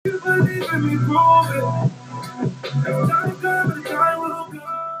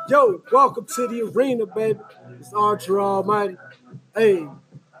Yo, welcome to the arena, baby. It's Archer Almighty. Hey,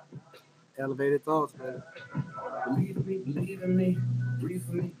 elevated thoughts, man. Believe in me, breathe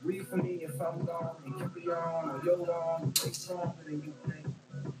for me. If I'm gone, and keep me on your arm, stay stronger than you think.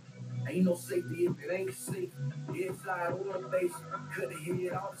 Ain't no safety if it ain't safe. Inside on the base, could have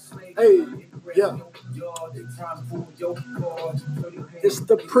hit all the snakes. Hey, yeah. It's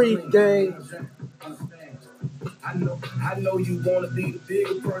the pre-game. I know you wanna be the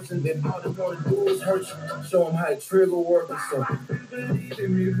bigger person that all they wanna do is hurt you. Show them how the trigger works or something.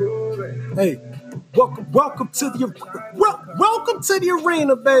 Hey, welcome to the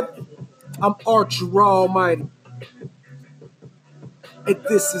arena, baby. I'm Archer Almighty, and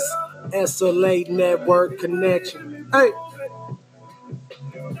this is SLA Network Connection. Hey.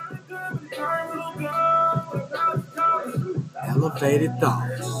 Elevated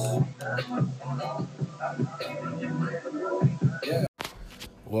thoughts.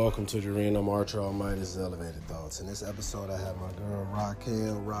 Welcome to the arena. I'm Archer Almighty's Elevated Thoughts. In this episode, I have my girl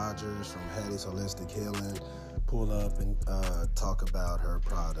Raquel Rogers from Hattie's Holistic Healing pull up and talk about her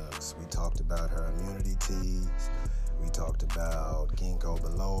products. We talked about her immunity teas. We talked about ginkgo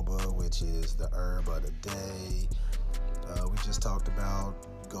biloba, which is the herb of the day. We just talked about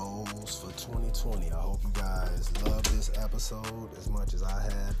goals for 2020. I hope you guys love this episode as much as I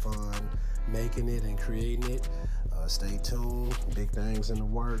had fun making it and creating it. Stay tuned. Big things in the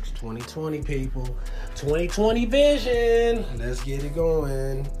works. 2020, people. 2020 vision. Let's get it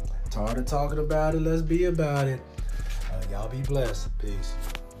going. Tired of talking about it. Let's be about it. Y'all be blessed. Peace.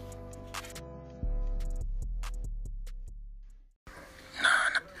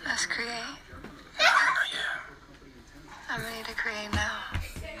 Let's create. Not yet. I'm ready to create now.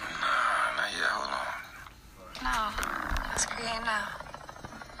 Not yet. Hold on. No, let's create now.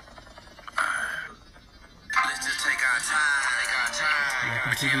 Let's just take our time.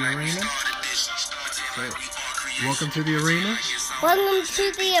 Welcome to the arena. Welcome to the arena. Welcome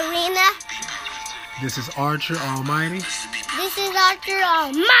to the arena. This is Archer Almighty, This is Archer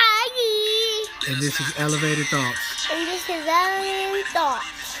Almighty. and this is Elevated Thoughts. And this is Elevated Thoughts.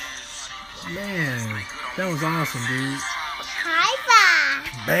 Man, that was awesome, dude. High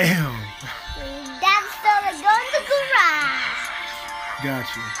five. Bam. That's so to go in the garage.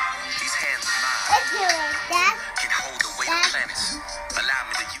 Gotcha. These hands of mine Let's do it. That's can hold the weight of planets. Allow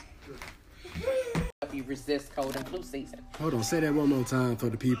me to use. You resist cold and flu season. Hold on, say that one more time for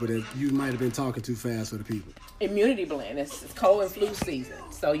the people that you might have been talking too fast for the people. Immunity blend. It's cold and flu season.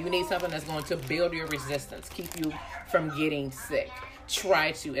 So you need something that's going to build your resistance, keep you from getting sick.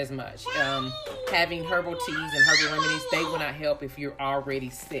 Try to as much. Having herbal teas and herbal remedies, they will not help if you're already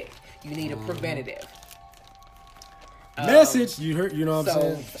sick. You need a preventative. Message, you heard, you know what I'm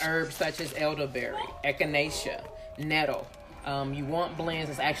saying? Herbs such as elderberry, echinacea, nettle. You want blends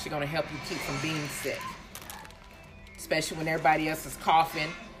that's actually going to help you keep from being sick, especially when everybody else is coughing.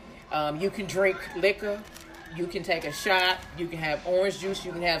 You can drink liquor. You can take a shot. You can have orange juice.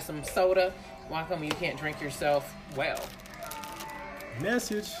 You can have some soda. Why come you can't drink yourself well?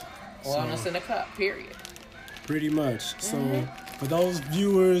 Message. Wellness in a cup, period. Pretty much. So, for those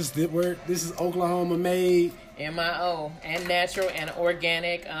viewers this is Oklahoma made. MIO and natural and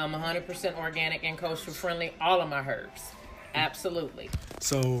organic, 100% organic and kosher friendly. All of my herbs. Absolutely.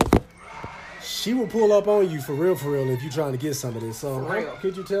 So, she will pull up on you for real if you're trying to get some of this. So, For real.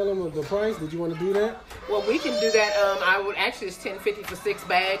 could you tell them the price? Did you want to do that? Well, we can do that. I would actually, it's $10.50 for 6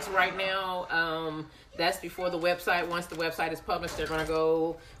 bags right now. That's before the website. Once the website is published, they're going to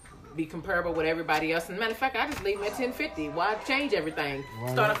go be comparable with everybody else. As a matter of fact, I just leave them at $10.50. Why change everything?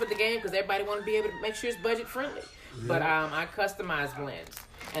 Why Start not? off with the game because everybody want to be able to make sure it's budget friendly. Yeah. But I customize blends,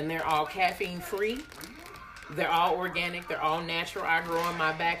 and they're all caffeine free. They're all organic. They're all natural. I grow in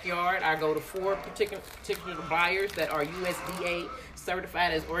my backyard. I go to 4 particular buyers that are USDA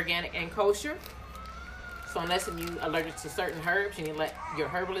certified as organic and kosher. So unless you're allergic to certain herbs, you need to let your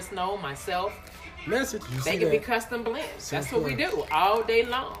herbalist know, myself. Message. You They see can that? be custom blends. So That's what we cool. do all day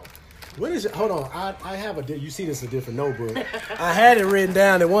long. What is it? Hold on. I have you see this in a different notebook. I had it written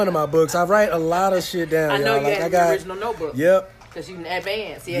down in one of my books. I write a lot of shit down. I know y'all. you had the original notebook. Yep. Because you can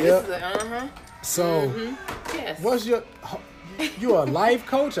advance. Yeah, Yep. this is So, Yes. what's you a life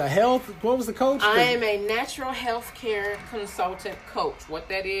coach, a health? What was the coach? I am a natural health care consultant coach. What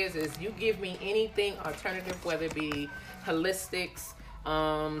that is you give me anything alternative, whether it be holistics,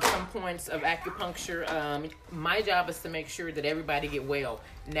 some points of acupuncture. My job is to make sure that everybody get well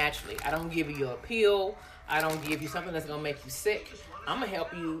naturally. I don't give you a pill. I don't give you something that's gonna make you sick. I'm gonna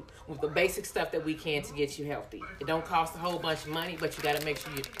help you with the basic stuff that we can to get you healthy. It don't cost a whole bunch of money, but you gotta make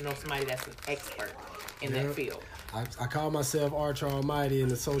sure you know somebody that's an expert in that field. I call myself Archer Almighty in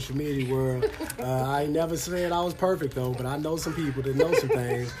the social media world. I ain't never said I was perfect though, but I know some people that know some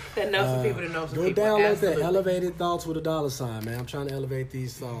things. That know some people that know some go people. Go download Absolutely. that Elevated Thoughts with a $, man. I'm trying to elevate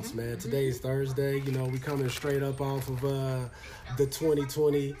these thoughts, man. Today's Thursday. You know, we coming straight up off of the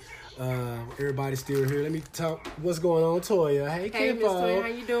 2020. Everybody's still here. Let me talk. What's going on, Toya? Hey, Hey, Miss Toya, how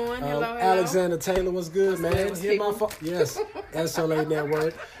you doing? Hello. Alexander Taylor, what's good, man? good, Hit my phone. Yes, SLA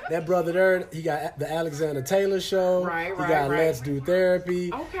Network. That brother there, he got the Alexander Taylor Show. Right. He got Let's Do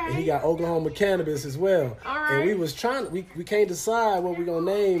Therapy. Okay. And he got Oklahoma Cannabis as well. All right. And we was trying. We can't decide what we're gonna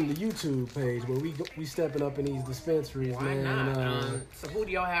name the YouTube page, but we stepping up in these dispensaries, Why man. not? So who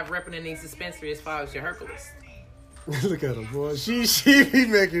do y'all have repping in these dispensaries as far as your herbalist? Look at her, boy. She be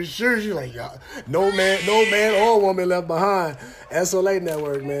making sure she like, y'all, no man or woman left behind. SLA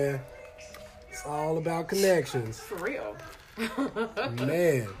Network, man. It's all about connections. For real.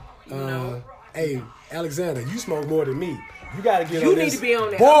 Man. Hey, Alexander, you smoke more than me. You gotta get You on need this. to be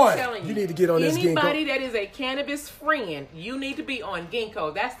on that. Boy, I'm telling you. need to get on this Anybody ginkgo. that is a cannabis friend, you need to be on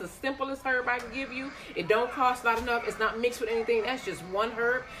ginkgo. That's the simplest herb I can give you. It don't cost not enough. It's not mixed with anything. That's just one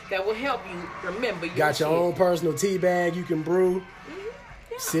herb that will help you remember your Got your shit. own personal tea bag you can brew.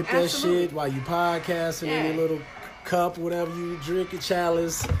 Yeah, Sip that absolutely. shit while you podcasting in your little cup, whatever you drink, a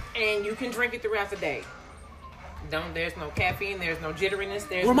chalice. And you can drink it throughout the day. There's no caffeine. There's no jitteriness.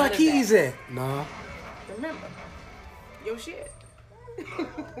 There's Where my none of keys that. at? Nah. Remember your shit.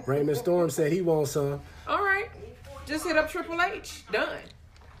 Raymond Storm said he wants some. All right, just hit up Triple H. Done.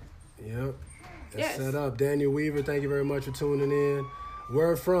 Yep. That's Yes. set up. Daniel Weaver, thank you very much for tuning in.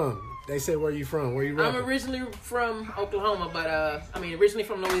 Where from? They said where you from? Where you I'm rapping? originally from Oklahoma, but originally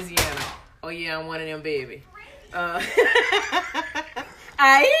from Louisiana. Oh yeah, I'm one of them, baby.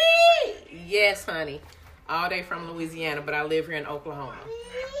 Yes, honey. All day from Louisiana, but I live here in Oklahoma.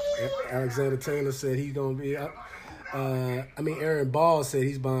 Alexander Taylor said he's gonna be up. Aaron Ball said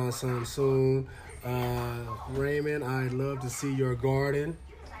he's buying some soon. Raymond, I'd love to see your garden.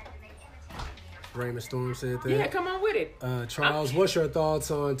 Raymond Storm said that. Yeah, come on with it. Charles, what's your thoughts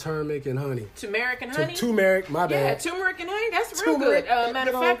on turmeric and honey? Turmeric and honey? Turmeric, my Yeah, bad. turmeric and honey, that's real Turmeric. good.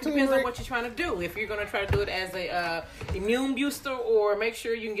 Matter of fact, depends on Turmeric. what you're trying to do. If you're going to try to do it as a immune booster or make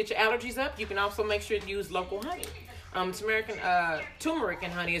sure you can get your allergies up, you can also make sure to use local honey. Turmeric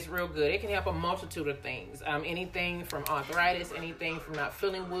and honey is real good. It can help a multitude of things. Anything from arthritis, anything from not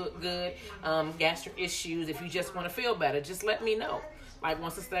feeling good, gastric issues. If you just want to feel better, just let me know. Like,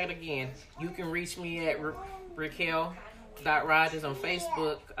 once I say it again, you can reach me at Raquel.Rogers on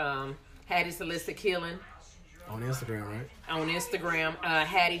Facebook, Hattie's Holistic Healing. On Instagram, right? On Instagram,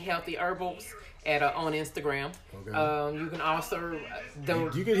 Hattie Healthy Herbals on Instagram. Okay. You can also...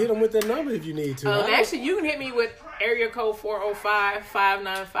 You can hit them with that number if you need to. Actually, you can hit me with area code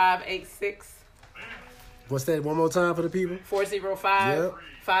 405-595-86. What's that? One more time for the people?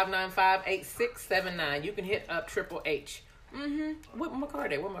 405-595-8679. You can hit up Triple H. What my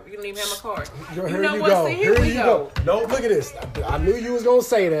card at? You don't even have my card. Here You know you what? go. See, here we go. No, look at this. I knew you was gonna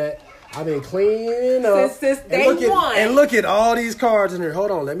say that. I've been cleaning up Since day and one. look at all these cards in here.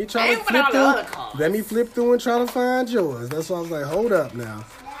 Hold on, let me try to And flip all the through. other cards. Let me flip through and try to find yours. That's why I was like, hold up now.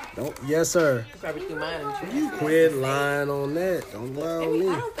 Don't. Yes, sir. Probably through mine. You quit lying on that. Don't lie on me.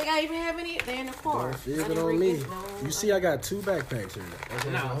 I don't think I even have any there in the car. Don't feel it on me. You see, I got 2 backpacks here.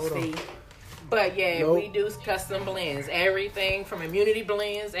 No, Hold on. see. But yeah, Nope. we do custom blends. Everything from immunity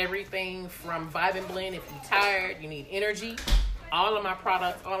blends, everything from Vibin blend. If you're tired, you need energy. All of my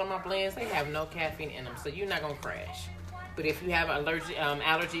products, all of my blends, they have no caffeine in them, so you're not gonna crash. But if you have an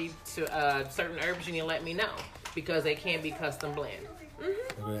allergy to certain herbs, you need to let me know because they can be custom blend. Look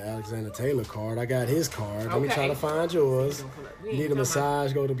at the Alexander Taylor card. I got his card. Let me Okay. try to find yours. We You ain't need a talking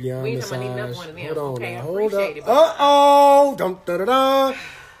massage, go to Beyond we ain't talking about Massage. neither one of them. Hold on Okay, now. I Hold appreciate it, up. but- Uh-oh. Dum, da, da, da.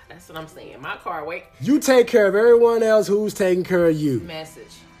 That's what I'm saying. My car, wait, You take care of everyone else who's taking care of you.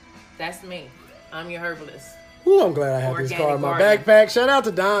 message. That's me. I'm your herbalist. Ooh, I'm glad I have this Organic card in my garden. backpack. Shout out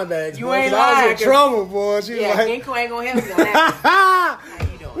to Dime Bags. You boy, ain't 'cause I was lying, in 'cause- trouble, boy. She Yeah, was like, Ginkgo ain't gonna help you on that. ha! How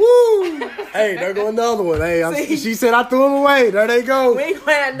you doing? Woo! Hey, there go another one. Hey, See? she said I threw them away. There they go. We ain't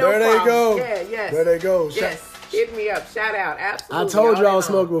gonna have no There they problem. go. Yeah, yes. There they go. Yes. Hit me up. Shout out. Absolutely. I told you I All was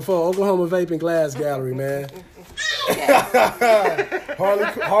day long. smoking before. Oklahoma Vaping Glass Gallery, man.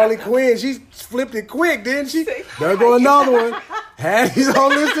 Harley Quinn, she flipped it quick, didn't she? There go another one. Hattie's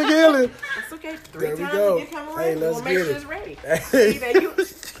Holistic Healing. It's okay. There 3 we times go. to get come Hey, around. let's We'll make get sure it. it's ready. Hey. See that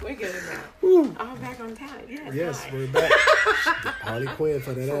We get it now. Woo. All back on time. Yes, hi. we're back. Harley Quinn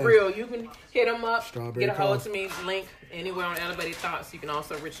for that For ass. real, you can hit them up. Strawberry Get a hold coffee. to me. Link anywhere on Elevated Thoughts. You can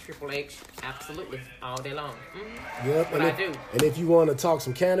also reach Triple H. Absolutely, all day long. Yep. What and I if, do. And if you want to talk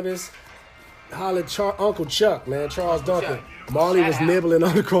some cannabis, holler at Uncle Chuck, man. Charles Uncle Duncan. Chuck. Marley Shout was out. nibbling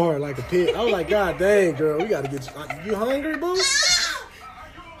on the car like a pig. I was like, God dang, girl, we got to get you hungry, boo?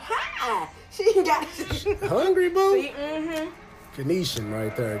 She got Hungry, boo? See, Phoenician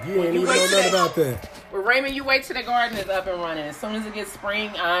right there. You ain't you even wait know till nothing that- about that. Well, Raymond, you wait till the garden is up and running. As soon as it gets spring,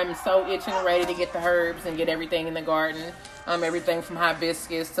 I'm so itching and ready to get the herbs and get everything in the garden. Everything from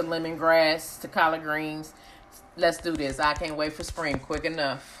hibiscus to lemongrass to collard greens. Let's do this. I can't wait for spring quick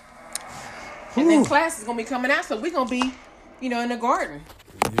enough. And then class is going to be coming out, so we're going to be, in the garden.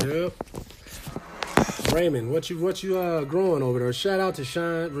 Yep. Raymond, what you growing over there? Shout out to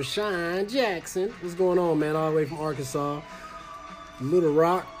Rashawn Jackson. What's going on, man? All the way from Arkansas. Little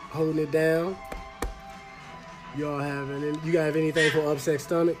Rock holding it down. You guys have anything for upset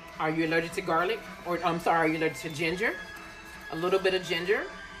stomach? Are you allergic to garlic? Or, are you allergic to ginger? A little bit of ginger.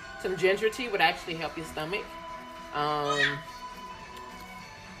 Some ginger tea would actually help your stomach.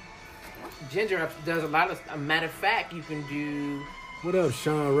 Ginger does a lot of... A matter of fact, you can do... What up,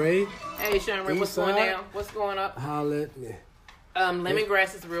 Sean Ray? Hey, Sean Ray, what's going down? What's going up? Holla at me.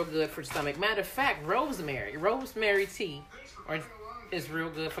 Lemongrass is real good for the stomach. Matter of fact, rosemary tea is real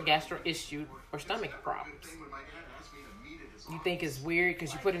good for gastro issue or stomach problems. You think it's weird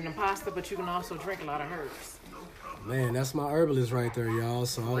because you put it in pasta, but you can also drink a lot of herbs. Man, that's my herbalist right there, y'all.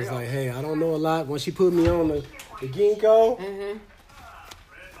 So I was like, hey, I don't know a lot. When she put me on the ginkgo,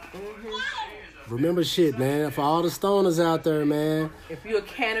 remember shit, man. For all the stoners out there, man. If you're a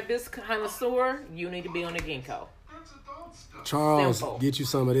cannabis connoisseur, you need to be on the ginkgo. Charles, Simple. get you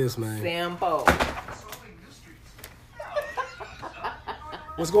some of this, man. Simple.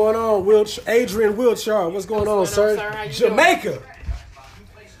 What's going on, Adrian Wiltshire? What's going on, What's sir? going on, sir? How you Jamaica.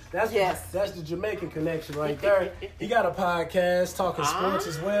 Yes. That's the Jamaican connection right there. He got a podcast talking sports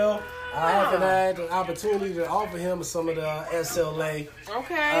as well. I haven't had the opportunity to offer him some of the SLA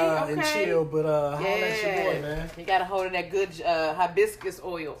Okay. and chill, but holla at your boy, Yeah. man. You got a hold of that good hibiscus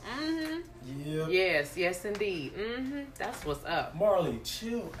oil. Yeah. Yes, indeed. That's what's up. Marley,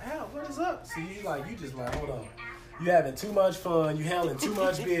 chill out. What is up? See, you just like, hold on. You having too much fun. You handling too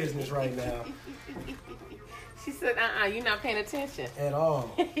much business right now. She said, you're not paying attention. At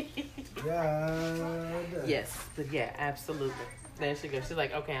all. Yeah. Yes, but yeah, absolutely. There she goes. She's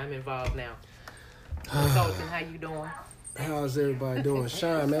like, okay, I'm involved now. Sultan, how you doing? How's everybody doing?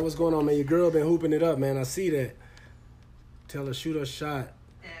 Shine, man, what's going on, man? Your girl been hooping it up, man. I see that. Tell her, shoot her shot.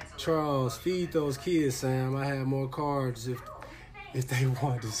 Charles, feed those kids, Sam. I have more cards if they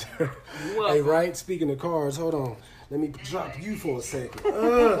want to, sir. Hey, right? Speaking of cards, hold on. Let me drop you for a second.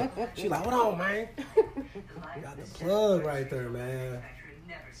 She like, hold on, man. Got the plug right there, man.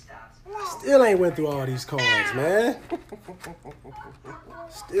 Still ain't went through all these cards, man.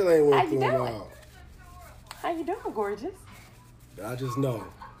 Still ain't went through them all. How you doing, gorgeous? I just know.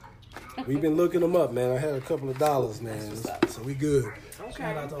 We've been looking them up, man. I had a couple of dollars, man. So we good. Okay.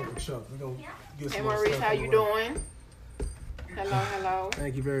 Shout out to Uncle Chuck. We're going to get Hey, some more Maurice, stuff how on you the way. doing? Hello.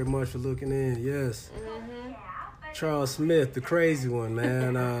 Thank you very much for looking in. Yes. Charles Smith, the crazy one,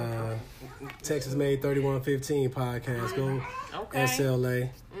 man. Texas Made 3115 podcast. Go Okay. SLA.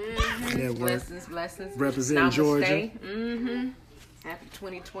 Network. Blessings. Representing Namaste. Georgia. Happy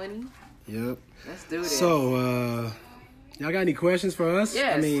 2020. Yep. Let's do this. So, y'all got any questions for us?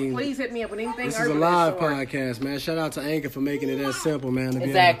 yes, I mean, please hit me up with anything. this is a urban live or- podcast, man. Shout out to Anchor for making it that simple, man. To be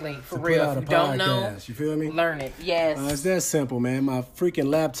Exactly, able for to real. Put out If a you don't know, podcast. You feel me? Learn it. Yes. It's that simple, man. My freaking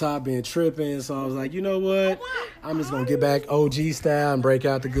laptop been tripping, so I was like, you know what? I'm just gonna get back OG style and break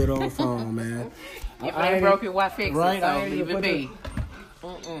out the good old phone, man. If it ain't broken, why fix right, it? So I ain't leave even it be.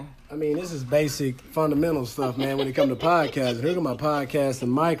 I mean, this is basic fundamental stuff, man, when it comes to podcasting. Look at my podcast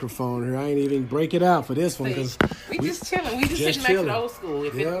and microphone here. I ain't even break it out for this one because We just chilling. We just sitting back to chilling. the old school.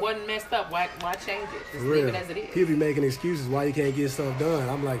 If Yep. it wasn't messed up, why change it? Just for leave real. it as it is. People be making excuses why you can't get stuff done.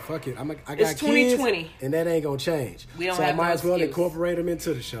 I'm like, fuck it. I got It's kids, 2020. and that ain't gonna change. We don't so I have might no as well excuse. incorporate them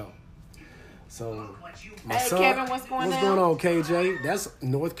into the show. So, my Hey, son, Kevin, what's going on, KJ? That's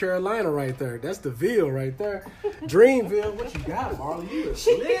North Carolina right there. That's the Ville right there. Dreamville. What you got, Marley? You is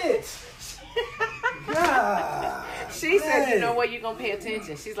lit. God. She said, dang. you know what, you're going to pay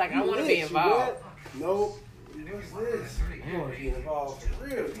attention. She's like, I want to Lit, be you involved. lit. Nope. What's this? I want to be involved for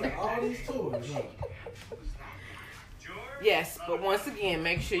real. Like all these tours. Huh? Yes, but once again,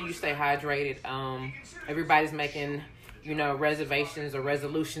 make sure you stay hydrated. Everybody's making reservations or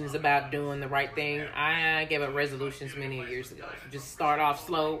resolutions about doing the right thing. I gave up resolutions many years ago. Just start off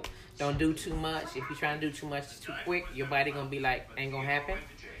slow. Don't do too much. If you're trying to do too much too quick, your body gonna be like, ain't gonna happen.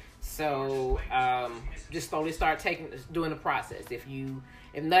 So just slowly start doing the process. If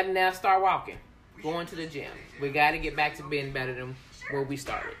nothing else, start walking, going to the gym. We got to get back to being better than where we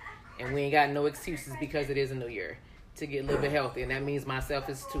started, and we ain't got no excuses because it is a new year to get a little bit healthy, and that means myself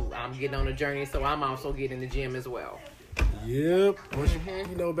is too. I'm getting on a journey, so I'm also getting in the gym as well. Yep.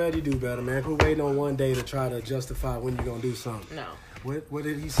 You know better, you do better, man. Quit waiting on one day to try to justify when you're gonna do something. No. What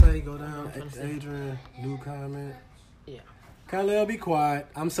did he say? Go down, Adrian. New comment. Yeah. Khalil, be quiet.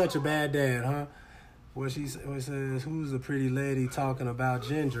 I'm such a bad dad, huh? What it says, who's the pretty lady talking about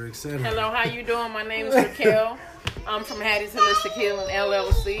ginger, etc. Hello, how you doing? My name is Raquel. I'm from Hattie's Holistic Healing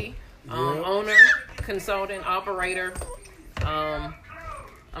LLC. Owner, consultant, operator. I'm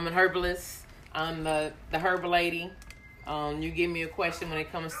an herbalist. I'm the herb lady. You give me a question when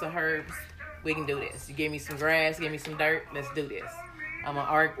it comes to herbs, we can do this. You give me some grass, give me some dirt, let's do this. I'm an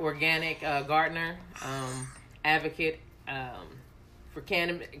organic gardener, advocate, for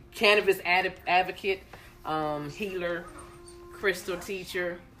cannabis advocate, healer, crystal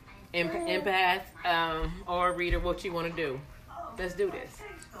teacher, empath, or reader, what you want to do. Let's do this.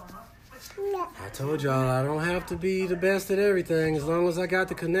 I told y'all I don't have to be the best at everything as long as I got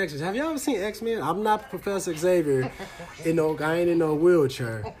the connections. Have y'all ever seen X-Men? I'm not Professor Xavier. I ain't in no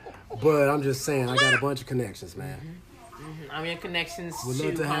wheelchair. But I'm just saying, I got a bunch of connections, man. I'm in connections. We'd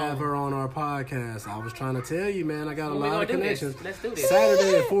love to have her on our podcast. I was trying to tell you, man, I got a lot of connections. Let's do this.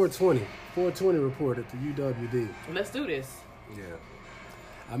 Saturday at 4:20. 4:20 report at the UWD. Let's do this. Yeah.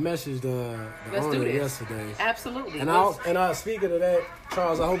 I messaged the owner yesterday. Absolutely. And speaking of that,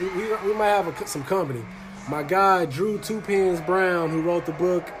 Charles, I hope we might have some company. My guy, Drew Two Pins Brown, who wrote the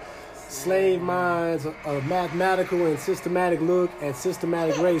book Slave Minds, a mathematical and systematic look at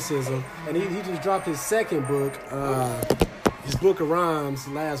systematic racism. And he just dropped his second book, his book of rhymes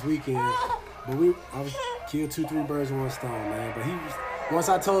last weekend. But I was killed 2-3 birds with one stone, man. But once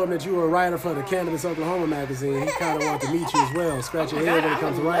I told him that you were a writer for the Cannabis Oklahoma magazine, he kind of wanted to meet you as well. Scratch your head when it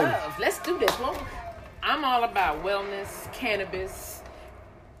comes to writing. Let's do this. Well, I'm all about wellness, cannabis,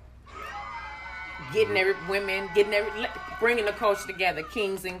 bringing the culture together,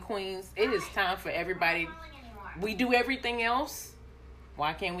 kings and queens. It is time for everybody. We do everything else.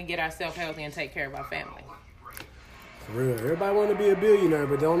 Why can't we get ourselves healthy and take care of our family? For real. Everybody want to be a billionaire,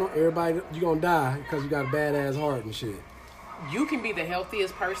 but everybody, you gonna die because you got a badass heart and shit. You can be the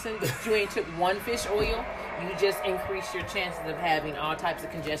healthiest person, but you ain't took one fish oil. You just increase your chances of having all types of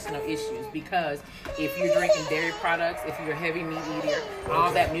congestional issues, because if you're drinking dairy products, if you're a heavy meat eater,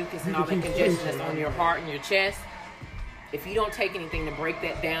 all that mucus and all that congestion that's on your heart and your chest, if you don't take anything to break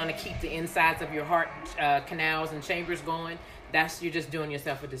that down to keep the insides of your heart canals and chambers going, you're just doing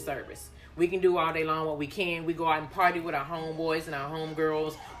yourself a disservice. We can do all day long what we can. We go out and party with our homeboys and our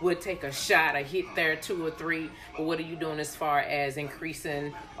homegirls. We'll take a shot, a hit there, 2 or 3. But what are you doing as far as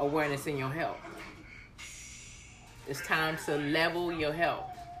increasing awareness in your health? It's time to level your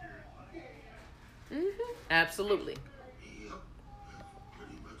health. Absolutely.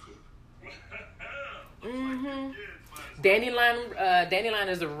 Dandelion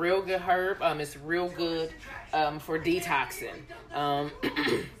is a real good herb. It's real good for detoxing.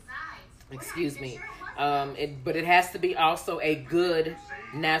 Excuse me. But it has to be also a good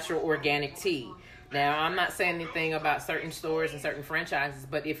natural organic tea. Now, I'm not saying anything about certain stores and certain franchises,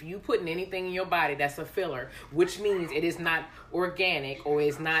 but if you putting anything in your body that's a filler, which means it is not organic or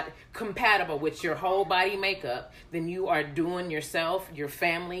is not compatible with your whole body makeup, then you are doing yourself, your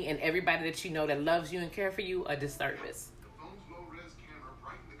family, and everybody that you know that loves you and care for you a disservice. The phone's low-res camera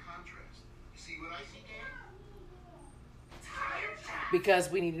brighten the contrast. See what I see, Dan?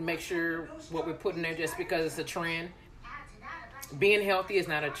 Because we need to make sure what we're putting there just because it's a trend. Being healthy is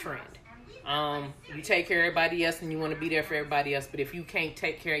not a trend. You take care of everybody else and you want to be there for everybody else, but if you can't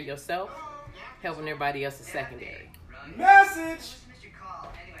take care of yourself, helping everybody else is secondary. Message!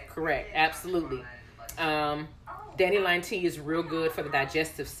 Correct, absolutely. Dandelion tea is real good for the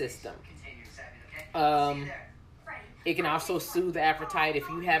digestive system. It can also soothe the appetite if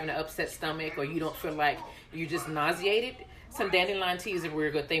you have an upset stomach or you don't feel like you're just nauseated. Some dandelion tea is a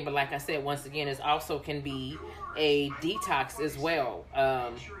real good thing, but like I said, once again, it also can be a detox as well.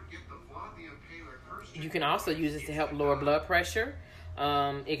 You can also use it to help lower blood pressure.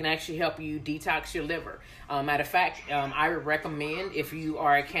 It can actually help you detox your liver. Matter of fact, I would recommend if you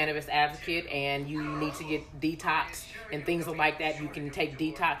are a cannabis advocate and you need to get detox and things like that, you can take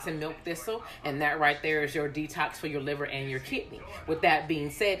detox and milk thistle, and that right there is your detox for your liver and your kidney. With that being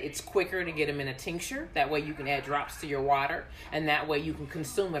said, it's quicker to get them in a tincture. That way you can add drops to your water, and that way you can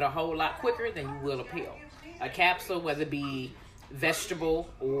consume it a whole lot quicker than you will a pill. A capsule, whether it be vegetable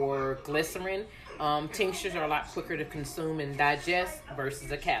or glycerin, tinctures are a lot quicker to consume and digest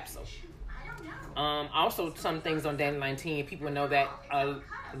versus a capsule. Also, some things on Dandelion Tea, people know that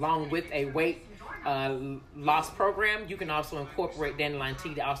along with a weight loss program, you can also incorporate Dandelion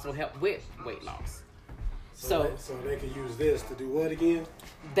Tea to also help with weight loss. So they can use this to do what again?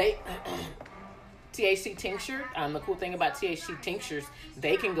 THC tincture. The cool thing about THC tinctures,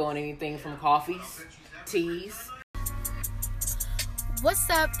 they can go in anything from coffees, teas. What's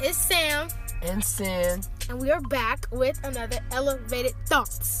up? It's Sam and Sin, and we are back with another Elevated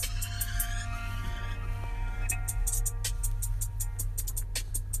Thoughts.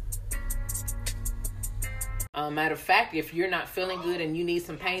 Matter of fact, if you're not feeling good and you need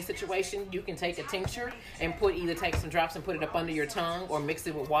some pain situation, you can take a tincture and take some drops and put it up under your tongue or mix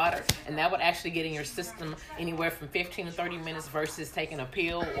it with water, and that would actually get in your system anywhere from 15 to 30 minutes versus taking a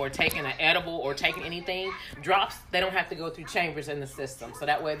pill or taking an edible or taking anything. Drops, they don't have to go through chambers in the system, so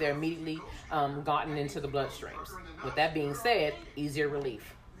that way they're immediately gotten into the bloodstreams. With that being said, easier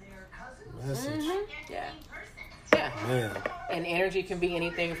relief. Message. Mm-hmm. Yeah. Man. And energy can be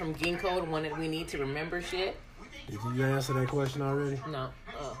anything from ginkgo to one that we need to remember shit. Did you answer that question already? No.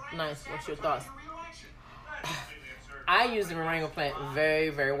 Nice. What's your thoughts? I use the moringa plant very,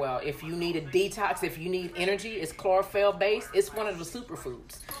 very well. If you need a detox, if you need energy, it's chlorophyll based. It's one of the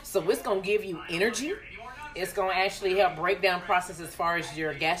superfoods. So it's going to give you energy. It's going to actually help break down processes as far as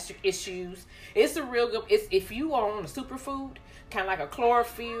your gastric issues. It's a real good, if you are on a superfood, kind of like a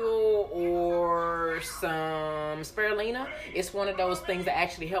chlorophyll or some spirulina, it's one of those things that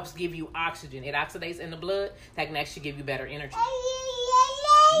actually helps give you oxygen. It oxidates in the blood. That can actually give you better energy.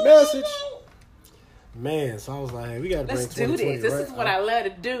 Message. Man, so I was like, hey, we got to bring 2020, Let's do this. This right? is what I love to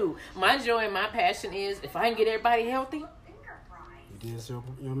do. My joy and my passion is if I can get everybody healthy, you did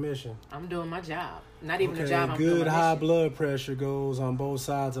your mission. I'm doing my job. Not even a job. I'm Good doing my high mission. blood pressure goes on both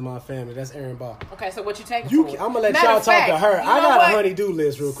sides of my family. That's Aaron Ball. Okay, so what you taking I'm for? gonna let Matter y'all of talk fact, to her. you I know got what? a honey-do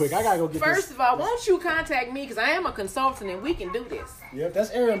list real quick. I gotta go get this. First of all, won't you contact me because I am a consultant and we can do this. Yep,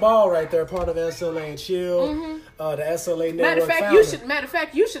 that's Aaron Ball right there, part of SLA and Chill, the SLA network. Matter of fact, founder.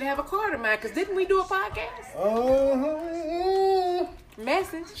 you should have a card of mine because didn't we do a podcast?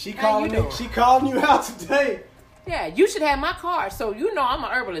 Message. She How calling you me. doing? She calling you out today. Yeah, you should have my card so you know I'm an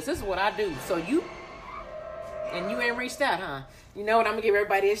herbalist. This is what I do. So you ain't reached out, huh? You know what? I'm gonna give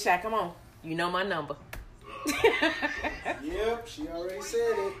everybody a shot. Come on, you know my number. Yep, she already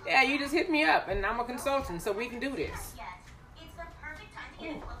said it. Yeah, you just hit me up, and I'm a consultant, so we can do this.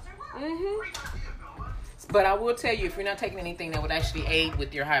 But I will tell you, if you're not taking anything that would actually aid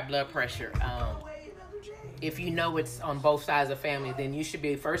with your high blood pressure, if you know it's on both sides of the family, then you should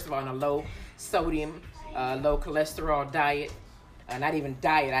be, first of all, on a low sodium, low cholesterol diet. Not even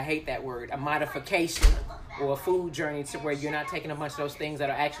diet, I hate that word. A modification or a food journey to where you're not taking a bunch of those things that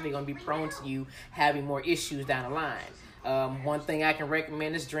are actually going to be prone to you having more issues down the line. One thing I can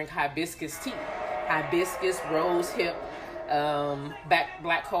recommend is drink hibiscus tea. Hibiscus, rose hip,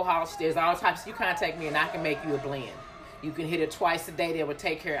 black cohosh. There's all types. You contact me and I can make you a blend. You can hit it twice a day. That will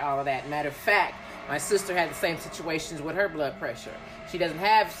take care of all of that. Matter of fact, my sister had the same situations with her blood pressure. She doesn't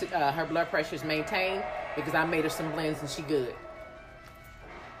have her blood pressure is maintained because I made her some blends and she good.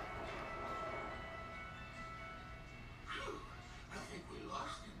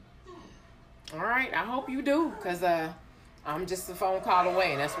 All right, I hope you do, because I'm just a phone call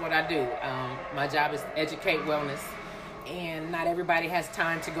away, and that's what I do. My job is to educate wellness, and not everybody has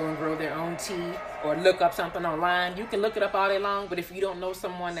time to go and grow their own tea or look up something online. You can look it up all day long, but if you don't know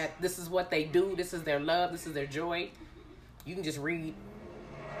someone that this is what they do, this is their love, this is their joy, you can just read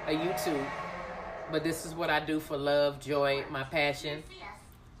a YouTube. But this is what I do for love, joy, my passion,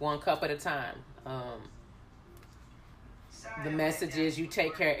 one cup at a time. The message is you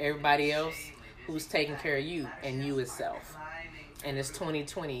take care of everybody else who's taking care of you and you itself. And it's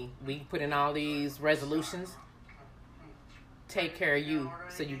 2020. We put in all these resolutions. Take care of you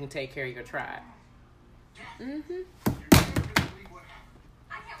so you can take care of your tribe.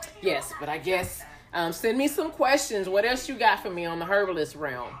 Yes, but I guess send me some questions. What else you got for me on the herbalist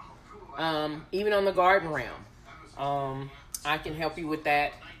realm? Even on the garden realm. I can help you with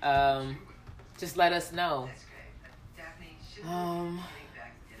that.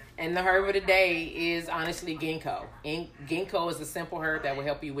 And the herb of the day is honestly ginkgo. Ginkgo is a simple herb that will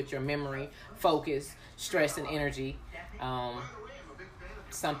help you with your memory, focus, stress, and energy.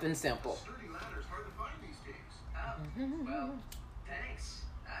 Something simple. Well, thanks.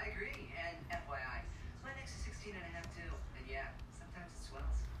 I agree. And FYI, my next is 16 and a half too. And yeah, sometimes it swells.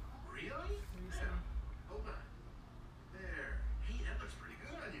 Really? Hold on. There. Hey, that looks pretty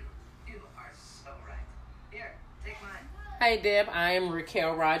good on you. You are so right. Here, take mine. Hey Deb, I am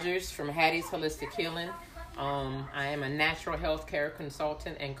Raquel Rogers from Hattie's Holistic Healing. I am a natural health care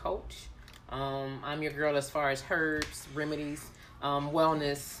consultant and coach. I'm your girl as far as herbs, remedies,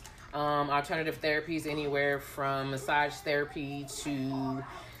 wellness, alternative therapies, anywhere from massage therapy to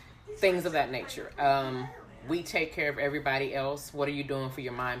things of that nature. We take care of everybody else. What are you doing for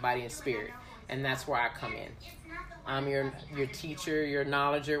your mind, body, and spirit? And that's where I come in. I'm your teacher, your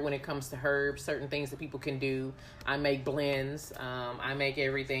knowledger when it comes to herbs, certain things that people can do. I make blends. I make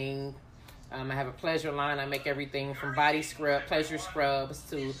everything. I have a pleasure line. I make everything from body scrub, pleasure scrubs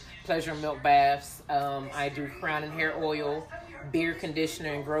to pleasure milk baths. I do crown and hair oil, beard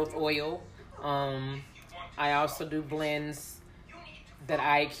conditioner, and growth oil. I also do blends that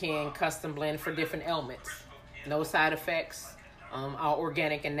I can custom blend for different ailments. No side effects. All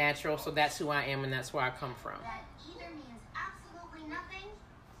organic and natural. So that's who I am and that's where I come from. That either means absolutely nothing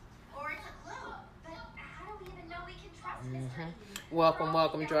or it's a clue. But how do we even know we can trust this person?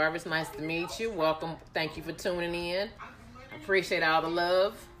 Welcome, Jarvis. Nice to meet you. Welcome. Thank you for tuning in. I appreciate all the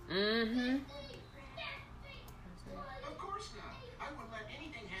love. Of course not. I wouldn't let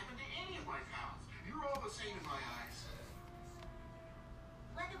anything happen to any of my pals. You're all the same in my eyes.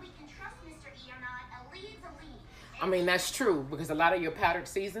 Whether we can trust Mr. E or not, a lead's a lead. I mean, that's true because a lot of your powdered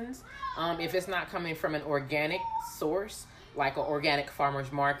seasons, if it's not coming from an organic source, like an organic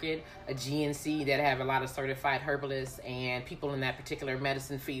farmer's market, a GNC that have a lot of certified herbalists and people in that particular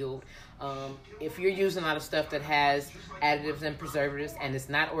medicine field, if you're using a lot of stuff that has additives and preservatives and it's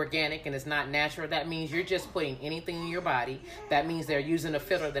not organic and it's not natural, that means you're just putting anything in your body. That means they're using a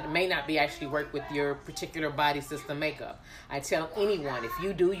filler that may not be actually work with your particular body system makeup. I tell anyone, if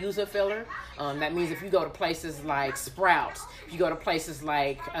you do use a filler, that means if you go to places like Sprouts, if you go to places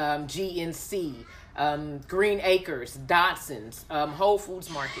like GNC, Green Acres, Dotson's, Whole Foods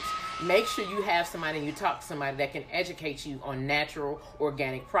markets, make sure you have somebody and you talk to somebody that can educate you on natural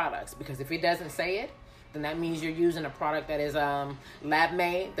organic products, because if it doesn't say it, then that means you're using a product that is lab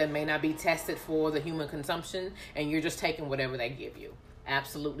made, that may not be tested for the human consumption, and you're just taking whatever they give you.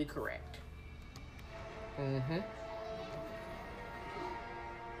 Absolutely correct.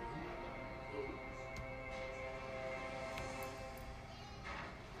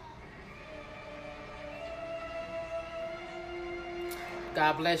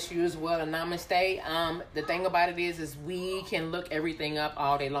 God bless you as well, and namaste. The thing about it is we can look everything up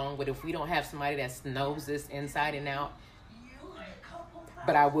all day long, but if we don't have somebody that knows this inside and out,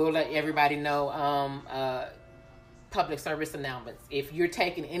 but I will let everybody know, public service announcements. If you're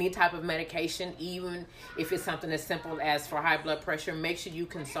taking any type of medication, even if it's something as simple as for high blood pressure, make sure you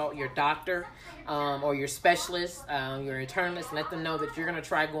consult your doctor or your specialist, your internist. Let them know that you're going to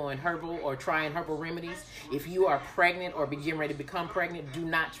try going herbal or trying herbal remedies. If you are pregnant or getting ready to become pregnant, do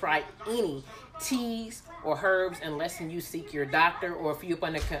not try any teas or herbs unless you seek your doctor or if you're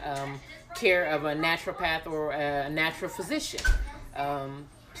under care of a naturopath or a natural physician.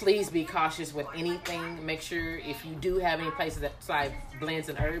 Please be cautious with anything. Make sure if you do have any places that sell blends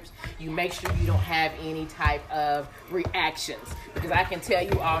and herbs, you make sure you don't have any type of reactions. Because I can tell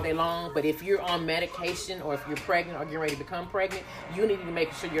you all day long, but if you're on medication or if you're pregnant or getting ready to become pregnant, you need to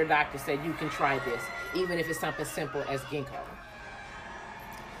make sure your doctor said you can try this, even if it's something simple as ginkgo.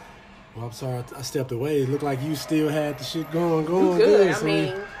 Well, I'm sorry I stepped away. It looked like you still had the shit going Good. good. I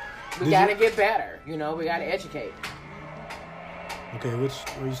mean, we got to get better. You know, we got to educate. Okay, where you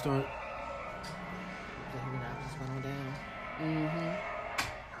start? Just going down.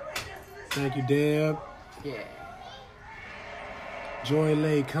 Thank you, Deb. Yeah. Joy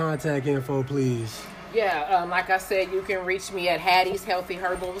Lake, contact info, please. Yeah, like I said, you can reach me at Hattie's Healthy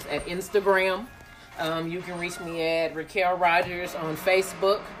Herbals at Instagram. You can reach me at Raquel Rogers on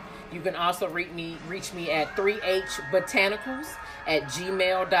Facebook. You can also reach me at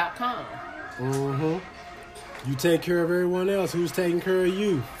 3hbotanicals@gmail.com. You take care of everyone else. Who's taking care of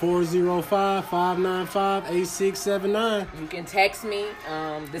you? 405-595-8679. You can text me.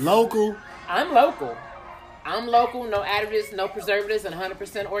 Local. I'm local. No additives, no preservatives, and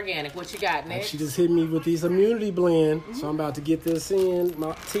 100% organic. What you got, Nick? She just hit me with these immunity blend, so I'm about to get this in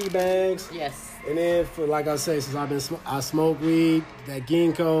my tea bags. Yes. And then, like I say, since I smoke weed, that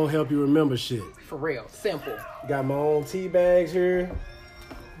ginkgo help you remember shit. For real, simple. Got my own tea bags here.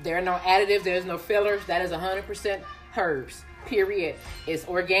 There are no additives. There's no fillers. That is 100% herbs. Period. It's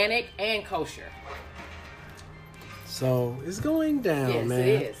organic and kosher. So it's going down, Yes, man.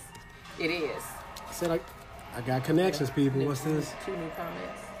 it is. It is. I said I got connections, people. What's this? 2 new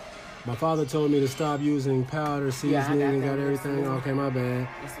comments. My father told me to stop using powder, seasoning, got and got that. everything. Okay, my bad.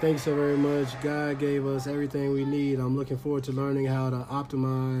 Thanks so very much. God gave us everything we need. I'm looking forward to learning how to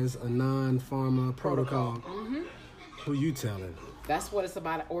optimize a non-pharma protocol. Mm-hmm. Who you telling? That's what it's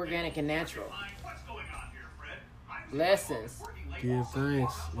about, organic and natural. Lessons. Give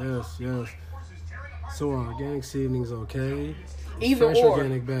thanks. Yes, yes. So are organic seasonings okay? Either Fresh or.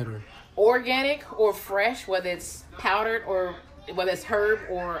 organic better. Organic or fresh, whether it's powdered or whether it's herb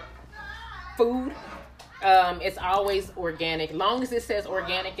or food, it's always organic. Long as it says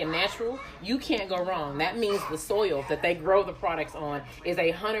organic and natural, you can't go wrong. That means the soil that they grow the products on is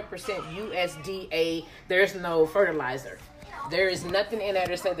 100% USDA. There's no fertilizer. There is nothing in there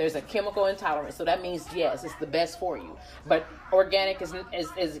to say there's a chemical intolerance. So that means, yes, it's the best for you. But organic is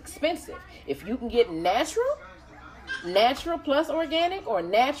expensive. If you can get natural plus organic, or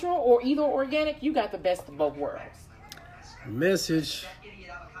natural or either organic, you got the best of both worlds. Message.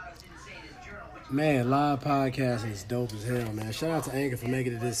 Man, live podcasting is dope as hell, man. Shout out to Anchor for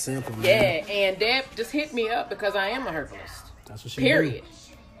making it this simple, man. Yeah, and Deb just hit me up because I am a herbalist. That's what she Period.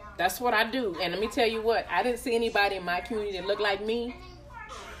 do. That's what I do. And let me tell you what, I didn't see anybody in my community that looked like me.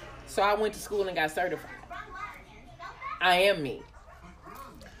 So I went to school and got certified. I am me.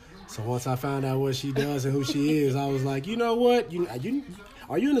 So once I found out what she does and who she is, I was like, you know what? You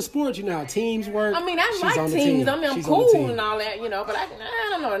are you into sports? You know how teams work? I mean, I She's like on the teams. team. I mean, I'm She's on the cool team. and all that, you know, but I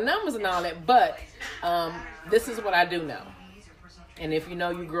don't know the numbers and all that. But this is what I do know. And if you know,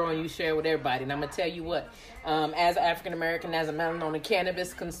 you grow and you share with everybody. And I'm going to tell you what, as an African-American, as a melanoma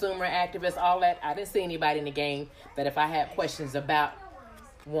cannabis consumer activist, all that, I didn't see anybody in the game that if I had questions about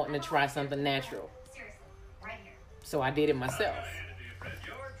wanting to try something natural. So I did it myself.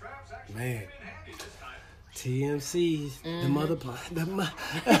 Man. TMCs, the mother plant, The mother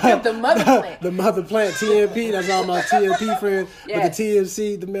plant. the mother plant, TMP. That's all my TMP friends. Yes. But the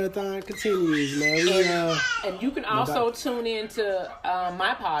TMC, the marathon continues, man. And you can also tune into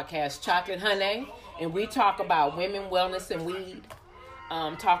my podcast, Chocolate Honey, and we talk about women, wellness, and weed.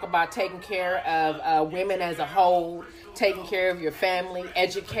 Talk about taking care of women as a whole, taking care of your family,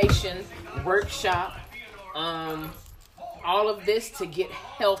 education, workshop, all of this to get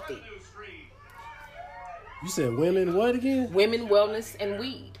healthy. You said women, what again? Women, wellness, and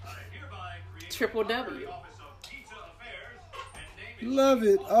weed. www. Love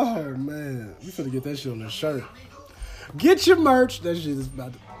it. Oh, man. We finna get that shit on the shirt. Get your merch. That shit is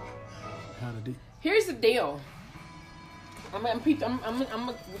about to... How to do... Here's the deal. I'm gonna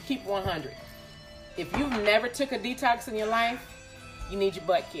keep 100. If you've never took a detox in your life, you need your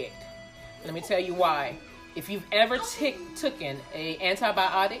butt kicked. Let me tell you why. If you've ever taken an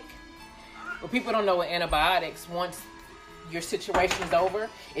antibiotic, well, people don't know what antibiotics, once your situation is over,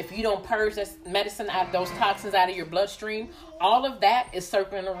 if you don't purge that medicine out, those toxins out of your bloodstream, all of that is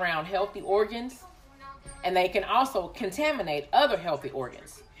circling around healthy organs, and they can also contaminate other healthy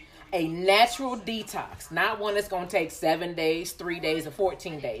organs. A natural detox, not one that's going to take 7 days, 3 days, or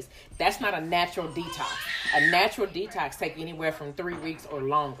 14 days. That's not a natural detox. A natural detox takes anywhere from 3 weeks or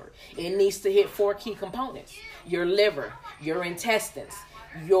longer. It needs to hit 4 key components: your liver, your intestines,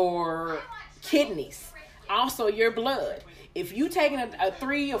 your kidneys, also your blood. If you taking a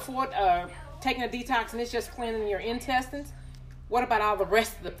 3 or 4 taking a detox and it's just cleaning your intestines, what about all the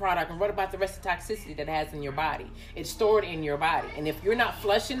rest of the product, and what about the rest of the toxicity that it has in your body? It's stored in your body, and if you're not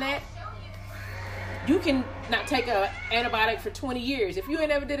flushing that, you can not take an antibiotic for 20 years. If you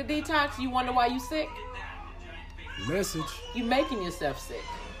ain't ever did a detox, you wonder why you sick. Message. You making yourself sick.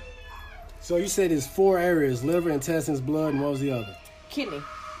 So you said there's 4 areas: liver, intestines, blood, and what was the other? Kidney.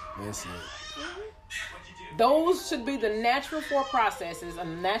 That's it. Those should be the natural 4 processes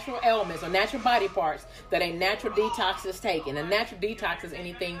and natural elements or natural body parts that a natural detox is taking. A natural detox is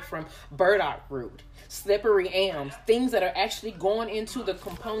anything from burdock root, slippery elms, things that are actually going into the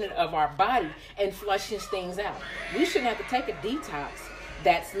component of our body and flushing things out. We shouldn't have to take a detox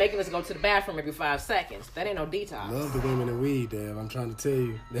that's making us go to the bathroom every 5 seconds. That ain't no detox. Love the women in weed, Dave. I'm trying to tell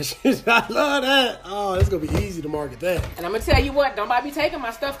you. That shit, I love that. Oh, it's going to be easy to market that. And I'm going to tell you what, nobody be taking my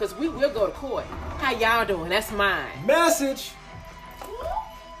stuff because we will go to court. How y'all doing? That's mine. Message.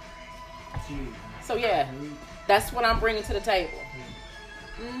 So yeah, that's what I'm bringing to the table.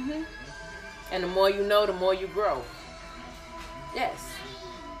 And the more you know, the more you grow. Yes.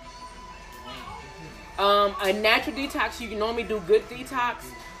 A natural detox, you can normally do good detox.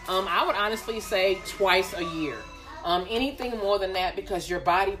 I would honestly say twice a year. Anything more than that, because your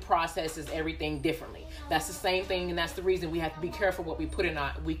body processes everything differently. That's the same thing, and that's the reason we have to be careful what we put in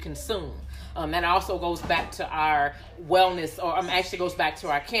we consume. That also goes back to our wellness, or actually goes back to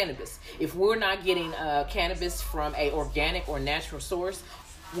our cannabis. If we're not getting cannabis from a organic or natural source,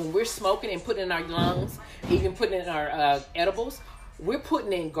 when we're smoking and putting in our lungs, even putting in our edibles, we're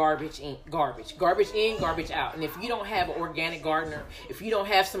putting in garbage, garbage in, garbage out. And if you don't have an organic gardener, if you don't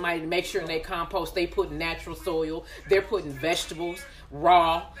have somebody to make sure in their compost they put natural soil, they're putting vegetables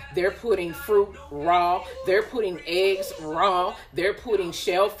raw, they're putting fruit raw, they're putting eggs raw, they're putting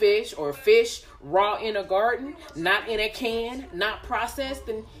shellfish or fish raw in a garden, not in a can, not processed,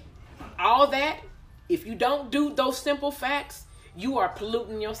 and all that. If you don't do those simple facts, you are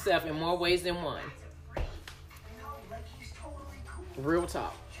polluting yourself in more ways than one. Real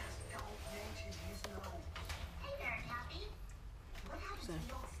talk.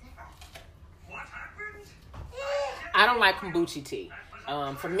 I don't like kombucha tea.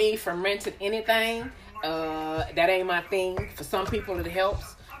 For me, fermented anything, that ain't my thing. For some people, it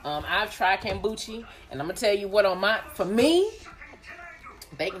helps. I've tried kombucha, and I'm gonna tell you what for me,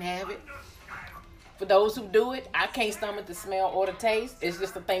 they can have it. For those who do it, I can't stomach the smell or the taste. It's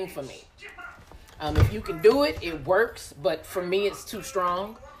just a thing for me. If you can do it, it works. But for me, it's too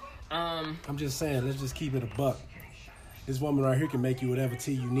strong. I'm just saying, let's just keep it a buck. This woman right here can make you whatever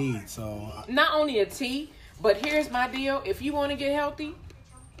tea you need. So not only a tea, but here's my deal. If you want to get healthy,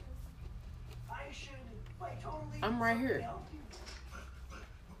 I'm right here.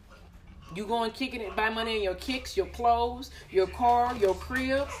 You going kicking it, buy money in your kicks, your clothes, your car, your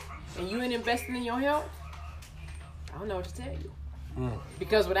crib, and you ain't investing in your health? I don't know what to tell you.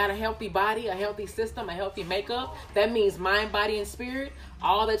 Because without a healthy body, a healthy system, a healthy makeup, that means mind, body, and spirit,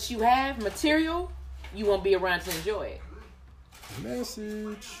 all that you have, material, you won't be around to enjoy it.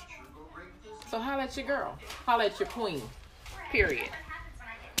 Message. So holla at your girl. Holla at your queen. Period.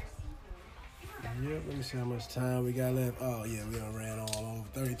 Yep, let me see how much time we got left. Oh, yeah, we done ran all over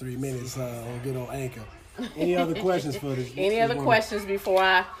 33 minutes on good old Anchor. Any other questions for this? Any other questions before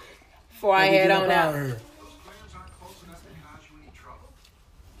I head on out?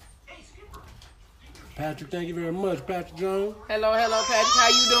 Patrick, thank you very much, Patrick Jones. Hello, Patrick. How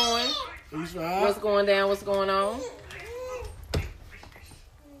you doing? He's right. What's going down? What's going on?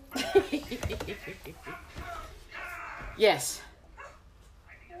 Yes.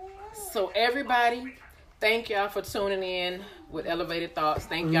 So everybody, thank y'all for tuning in with Elevated Thoughts.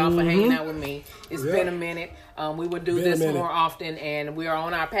 Thank y'all for hanging out with me. It's been a minute. We will do this more often, and we are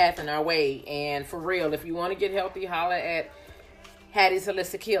on our path and our way. And for real, if you want to get healthy, holla at Hattie's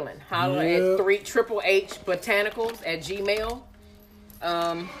Holistic Healing. Holla at 3HHH Botanicals at Gmail.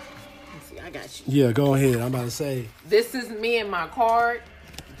 Let's see, I got you. Yeah, go ahead. I'm about to say. This is me and my card.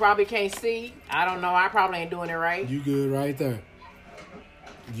 You probably can't see. I don't know. I probably ain't doing it right. You good right there.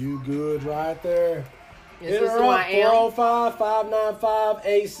 You good right there. This is who I am.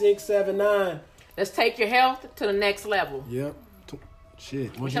 405-595-8679. Let's take your health to the next level. Yep.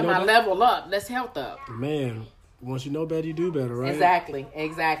 Shit. We're talking about level up. Let's health up. Man, once you know better, you do better, right? Exactly.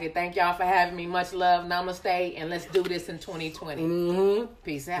 Thank y'all for having me. Much love. Namaste. And let's do this in 2020.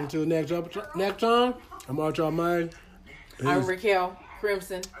 Peace out. Until next time, I'm Archer Almighty. I'm Raquel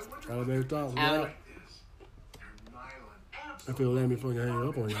Crimson. Elevated Thoughts. Out. I feel let me fucking hang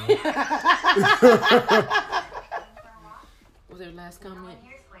up on y'all. Was there a last comment?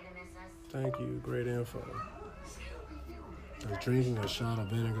 Thank you. Great info. Does drinking a shot of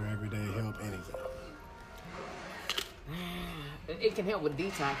vinegar every day help anything? It can help with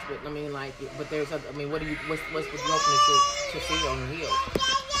detox, but I mean, but there's other. I mean, what's with helping it to feel and heal?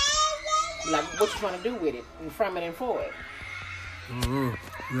 Like, what you trying to do with it, and from it and for it?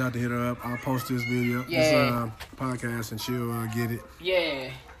 We have to hit her up. I'll post this video, this podcast, and she'll get it.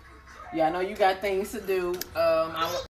 Yeah, I know you got things to do.